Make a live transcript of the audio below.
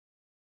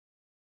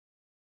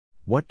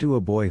What do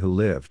a boy who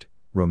lived,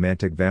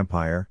 romantic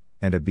vampire,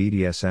 and a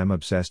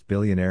BDSM-obsessed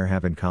billionaire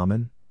have in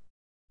common?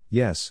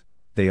 Yes,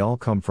 they all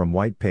come from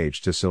white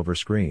page to silver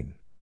screen.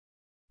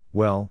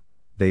 Well,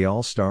 they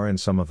all star in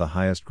some of the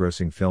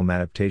highest-grossing film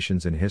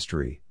adaptations in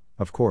history,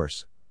 of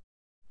course.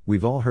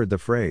 We've all heard the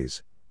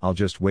phrase, "I'll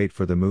just wait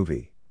for the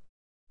movie."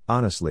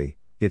 Honestly,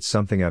 it's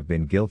something I've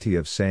been guilty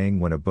of saying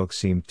when a book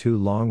seemed too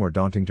long or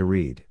daunting to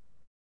read.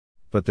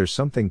 But there's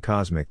something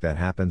cosmic that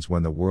happens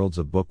when the worlds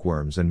of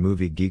bookworms and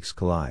movie geeks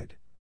collide.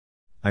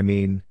 I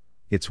mean,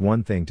 it's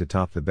one thing to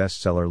top the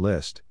bestseller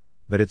list,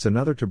 but it's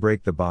another to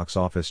break the box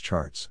office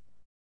charts.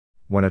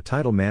 When a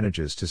title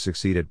manages to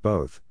succeed at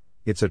both,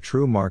 it's a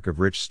true mark of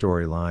rich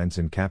storylines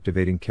and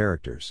captivating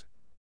characters.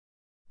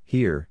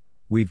 Here,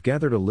 we've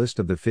gathered a list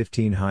of the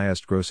 15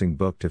 highest-grossing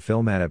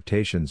book-to-film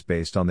adaptations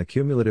based on the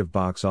cumulative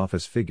box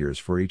office figures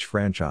for each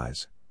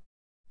franchise.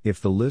 If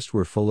the list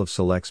were full of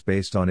selects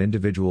based on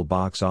individual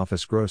box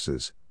office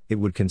grosses, it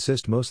would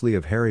consist mostly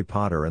of Harry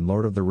Potter and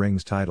Lord of the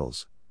Rings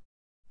titles.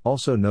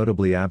 Also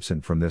notably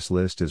absent from this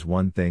list is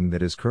one thing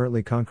that is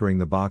currently conquering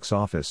the box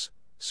office: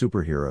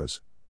 superheroes.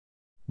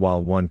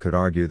 While one could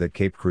argue that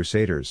Caped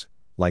Crusaders,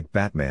 like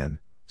Batman,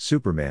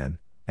 Superman,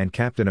 and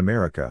Captain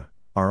America,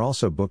 are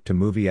also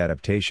book-to-movie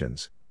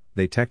adaptations,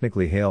 they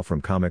technically hail from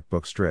comic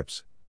book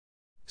strips.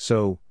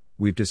 So,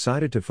 we've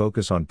decided to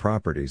focus on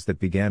properties that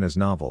began as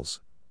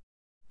novels.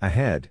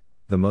 Ahead,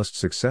 the most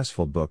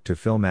successful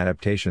book-to-film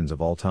adaptations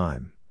of all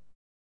time.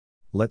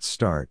 Let's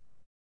start.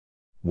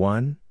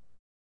 1.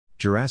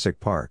 Jurassic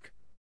Park.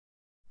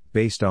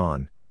 Based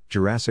on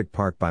Jurassic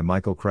Park by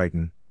Michael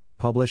Crichton,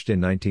 published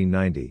in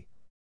 1990.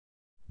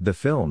 The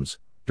film's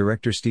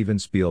director Steven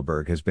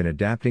Spielberg has been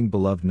adapting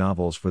beloved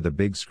novels for the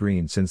big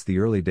screen since the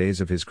early days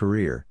of his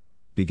career,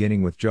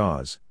 beginning with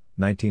Jaws,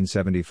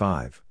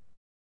 1975.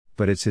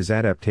 But it's his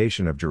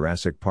adaptation of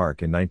Jurassic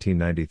Park in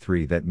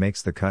 1993 that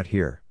makes the cut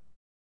here.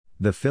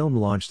 The film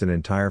launched an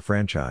entire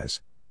franchise,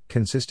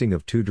 consisting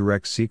of 2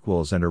 direct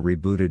sequels and a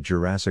rebooted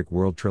Jurassic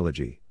World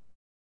trilogy.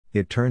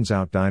 It turns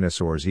out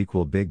dinosaurs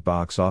equal big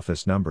box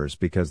office numbers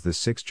because the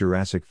 6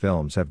 Jurassic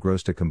films have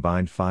grossed a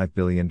combined $5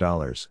 billion.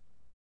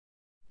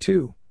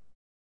 2.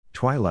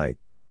 Twilight.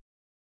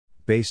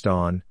 Based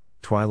on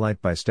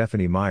Twilight by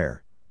Stephenie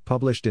Meyer,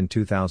 published in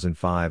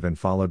 2005 and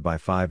followed by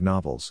 5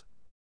 novels.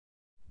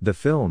 The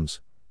films,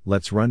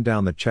 let's run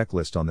down the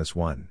checklist on this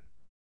one.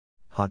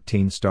 Hot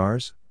teen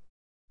stars?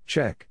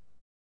 Check.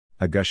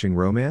 A gushing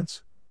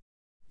romance?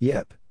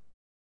 Yep.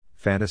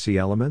 Fantasy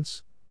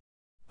elements?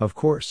 Of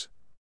course.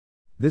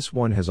 This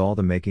one has all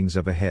the makings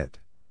of a hit.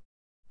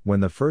 When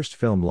the first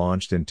film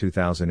launched in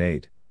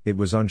 2008, it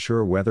was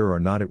unsure whether or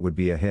not it would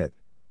be a hit.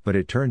 But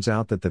it turns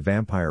out that the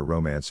vampire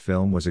romance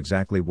film was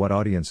exactly what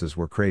audiences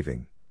were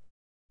craving.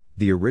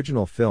 The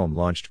original film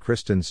launched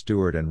Kristen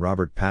Stewart and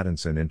Robert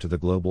Pattinson into the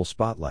global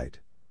spotlight.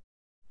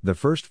 The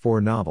first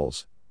 4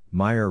 novels,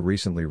 Meyer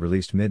recently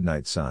released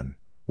Midnight Sun,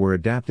 were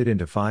adapted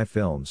into 5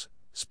 films,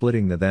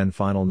 splitting the then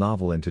final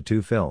novel into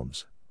 2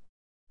 films.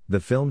 The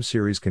film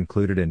series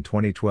concluded in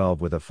 2012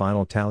 with a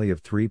final tally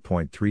of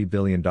 $3.3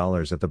 billion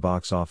at the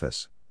box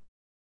office.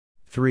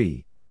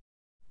 3.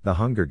 The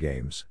Hunger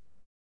Games.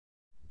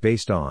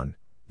 Based on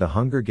The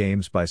Hunger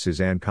Games by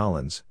Suzanne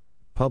Collins,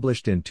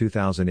 published in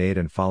 2008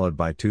 and followed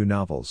by 2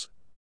 novels.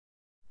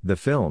 The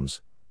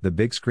films, the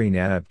big screen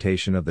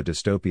adaptation of the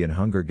dystopian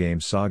Hunger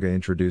Games saga,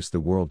 introduced the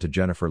world to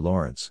Jennifer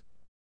Lawrence.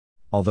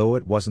 Although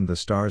it wasn't the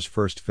star's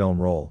first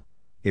film role,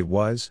 it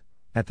was,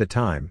 at the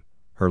time,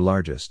 her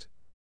largest.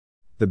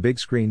 The big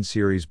screen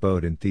series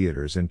debuted in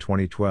theaters in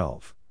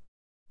 2012.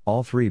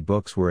 All 3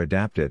 books were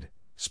adapted,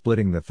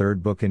 splitting the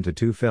 3rd book into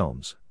 2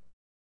 films.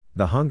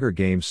 The Hunger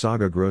Games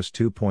saga grossed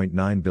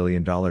 $2.9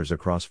 billion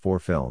across 4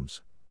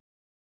 films.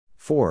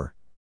 4.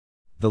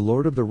 The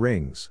Lord of the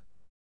Rings.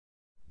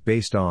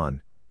 Based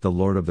on The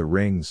Lord of the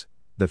Rings,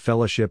 The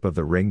Fellowship of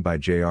the Ring by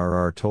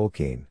J.R.R.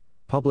 Tolkien,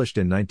 published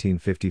in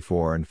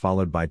 1954 and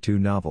followed by 2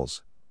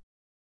 novels.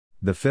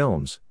 The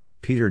films,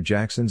 Peter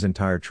Jackson's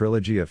entire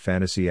trilogy of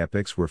fantasy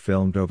epics, were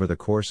filmed over the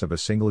course of a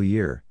single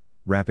year,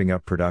 wrapping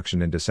up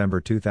production in December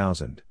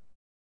 2000.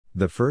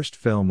 The first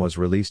film was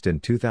released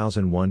in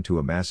 2001 to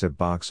a massive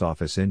box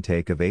office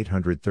intake of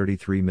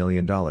 $833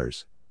 million.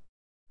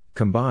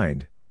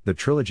 Combined, the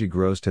trilogy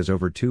grossed has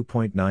over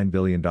 $2.9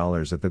 billion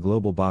at the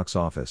global box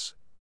office.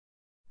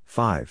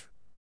 5.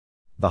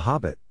 The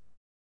Hobbit.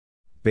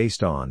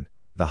 Based on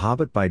The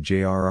Hobbit by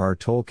J.R.R.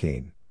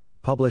 Tolkien,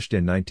 published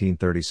in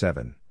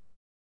 1937.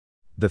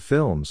 The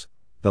films,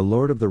 The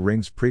Lord of the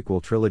Rings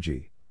prequel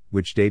trilogy,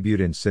 which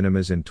debuted in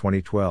cinemas in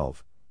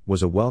 2012,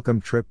 was a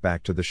welcome trip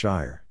back to the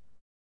Shire.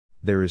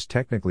 There is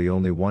technically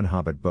only 1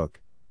 Hobbit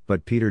book,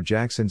 but Peter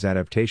Jackson's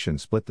adaptation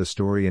split the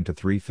story into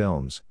 3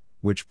 films,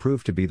 which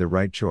proved to be the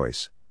right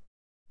choice.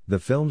 The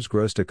films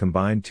grossed a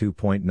combined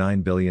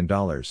 $2.9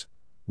 billion,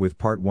 with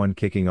Part 1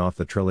 kicking off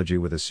the trilogy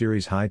with a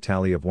series high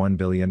tally of $1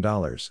 billion.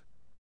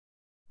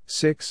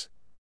 6.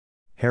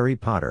 Harry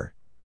Potter.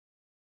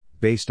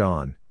 Based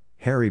on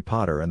Harry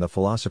Potter and the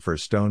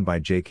Philosopher's Stone by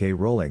J.K.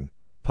 Rowling,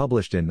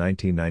 published in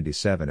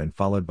 1997 and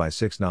followed by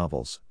 6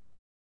 novels.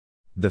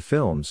 The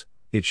films,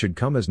 it should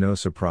come as no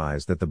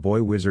surprise that The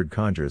Boy Wizard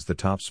conjures the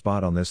top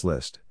spot on this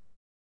list.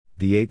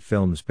 The 8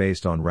 films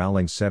based on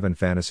Rowling's 7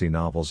 fantasy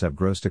novels have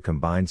grossed a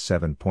combined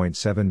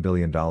 $7.7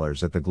 billion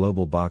at the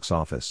global box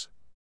office.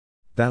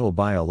 That'll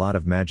buy a lot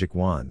of magic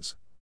wands.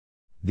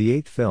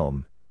 The 8th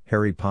film,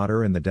 Harry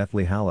Potter and the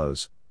Deathly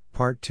Hallows,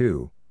 Part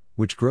 2,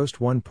 which grossed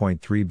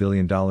 $1.3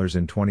 billion in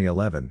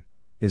 2011,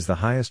 is the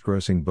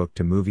highest-grossing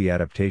book-to-movie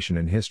adaptation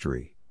in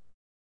history.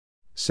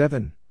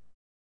 7.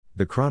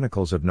 The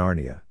Chronicles of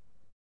Narnia.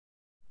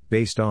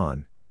 Based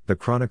on The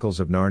Chronicles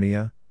of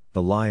Narnia,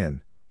 The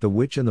Lion, the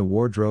Witch and the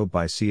Wardrobe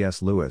by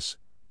C.S. Lewis,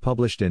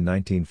 published in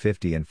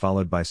 1950 and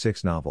followed by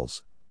 6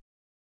 novels.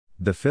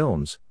 The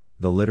films,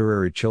 the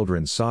literary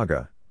children's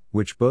saga,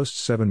 which boasts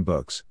 7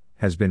 books,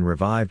 has been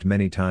revived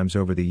many times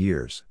over the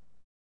years.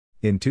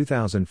 In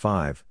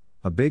 2005,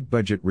 a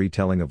big-budget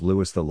retelling of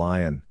Lewis' The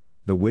Lion,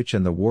 the Witch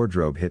and the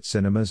Wardrobe hit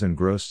cinemas and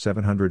grossed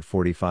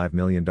 $745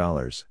 million.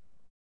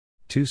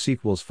 2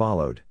 sequels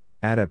followed,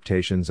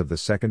 adaptations of the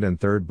second and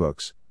third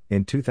books,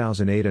 in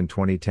 2008 and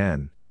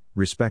 2010,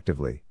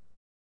 respectively.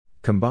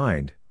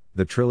 Combined,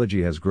 the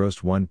trilogy has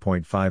grossed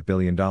 $1.5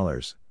 billion.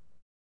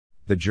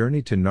 The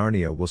Journey to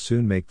Narnia will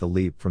soon make the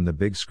leap from the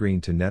big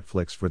screen to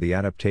Netflix for the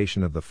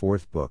adaptation of the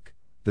 4th book,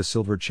 The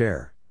Silver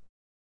Chair.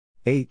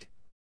 8.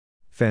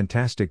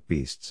 Fantastic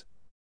Beasts.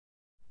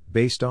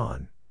 Based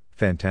on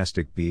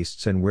Fantastic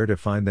Beasts and Where to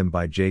Find Them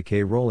by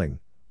J.K. Rowling,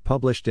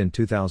 published in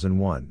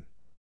 2001.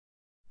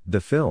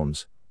 The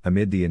films,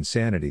 amid the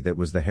insanity that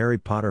was the Harry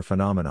Potter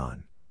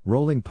phenomenon,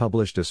 Rowling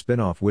published a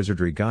spin-off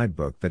wizardry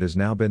guidebook that has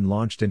now been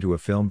launched into a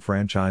film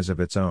franchise of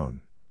its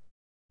own.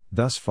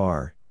 Thus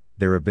far,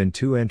 there have been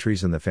 2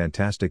 entries in the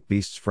Fantastic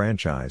Beasts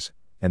franchise,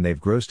 and they've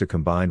grossed a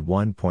combined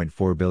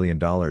 $1.4 billion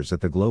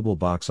at the global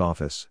box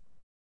office.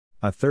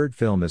 A 3rd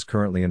film is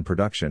currently in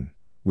production,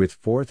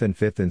 with 4th and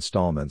 5th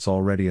installments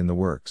already in the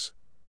works.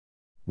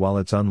 While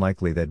it's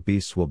unlikely that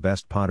Beasts will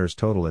best Potter's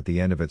total at the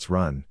end of its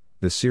run,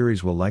 the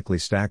series will likely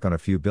stack on a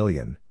few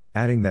billion,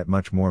 adding that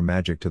much more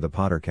magic to the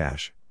Potter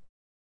cash.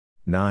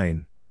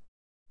 9.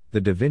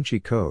 The Da Vinci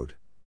Code.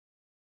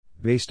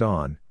 Based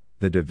on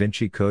The Da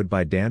Vinci Code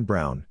by Dan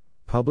Brown,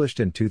 published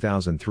in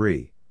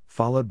 2003,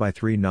 followed by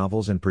 3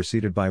 novels and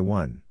preceded by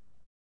 1.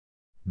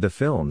 The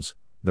films,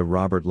 the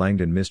Robert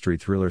Langdon mystery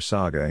thriller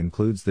saga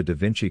includes The Da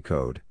Vinci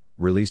Code,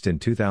 released in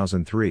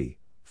 2003,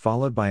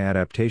 followed by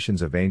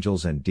adaptations of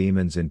Angels and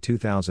Demons in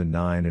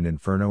 2009 and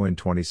Inferno in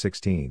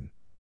 2016.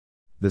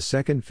 The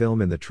 2nd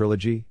film in the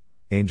trilogy,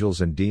 Angels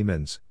and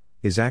Demons,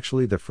 is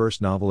actually the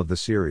first novel of the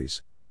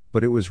series,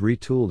 but it was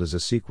retooled as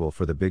a sequel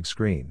for the big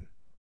screen.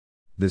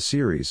 The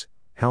series,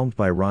 helmed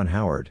by Ron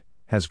Howard,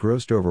 has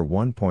grossed over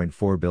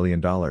 $1.4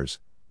 billion,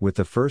 with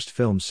the first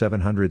film's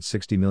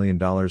 $760 million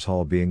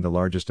haul being the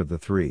largest of the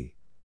 3.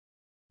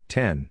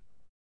 10.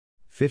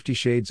 50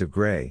 Shades of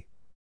Grey.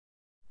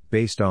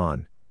 Based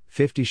on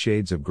 50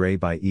 Shades of Grey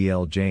by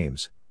E.L.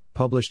 James,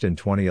 published in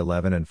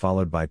 2011 and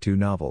followed by 2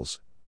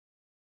 novels.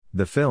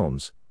 The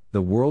films,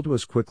 the world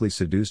was quickly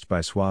seduced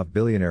by suave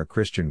billionaire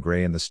Christian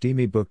Grey in the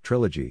steamy book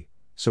trilogy,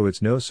 so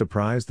it's no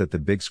surprise that the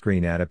big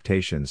screen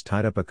adaptations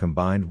tied up a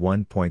combined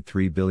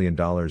 $1.3 billion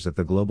at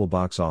the global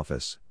box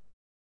office.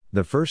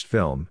 The first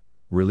film,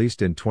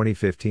 released in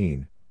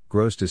 2015,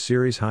 grossed a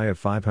series high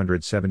of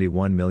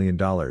 $571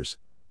 million,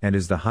 and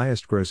is the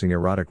highest grossing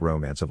erotic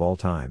romance of all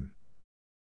time.